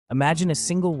Imagine a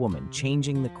single woman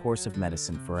changing the course of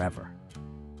medicine forever.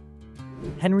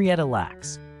 Henrietta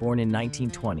Lacks, born in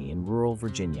 1920 in rural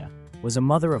Virginia, was a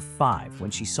mother of 5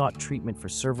 when she sought treatment for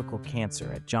cervical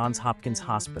cancer at Johns Hopkins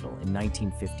Hospital in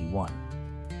 1951.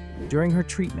 During her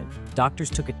treatment, doctors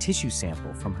took a tissue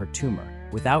sample from her tumor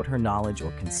without her knowledge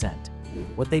or consent.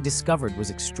 What they discovered was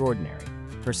extraordinary.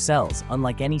 Her cells,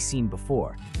 unlike any seen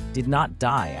before, did not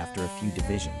die after a few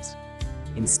divisions.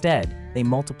 Instead, they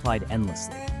multiplied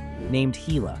endlessly. Named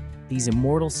HeLa, these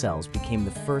immortal cells became the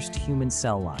first human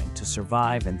cell line to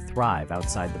survive and thrive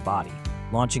outside the body,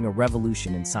 launching a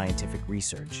revolution in scientific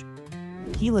research.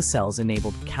 HeLa cells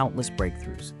enabled countless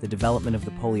breakthroughs: the development of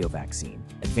the polio vaccine,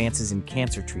 advances in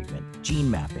cancer treatment, gene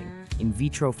mapping, in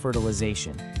vitro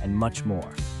fertilization, and much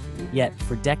more. Yet,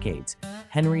 for decades,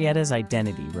 Henrietta's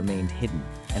identity remained hidden,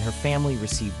 and her family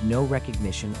received no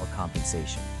recognition or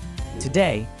compensation.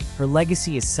 Today, her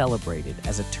legacy is celebrated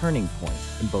as a turning point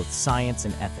in both science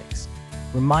and ethics,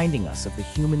 reminding us of the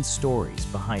human stories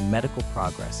behind medical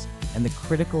progress and the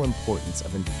critical importance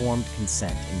of informed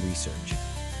consent in research.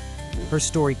 Her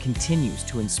story continues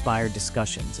to inspire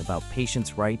discussions about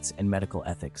patients' rights and medical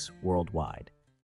ethics worldwide.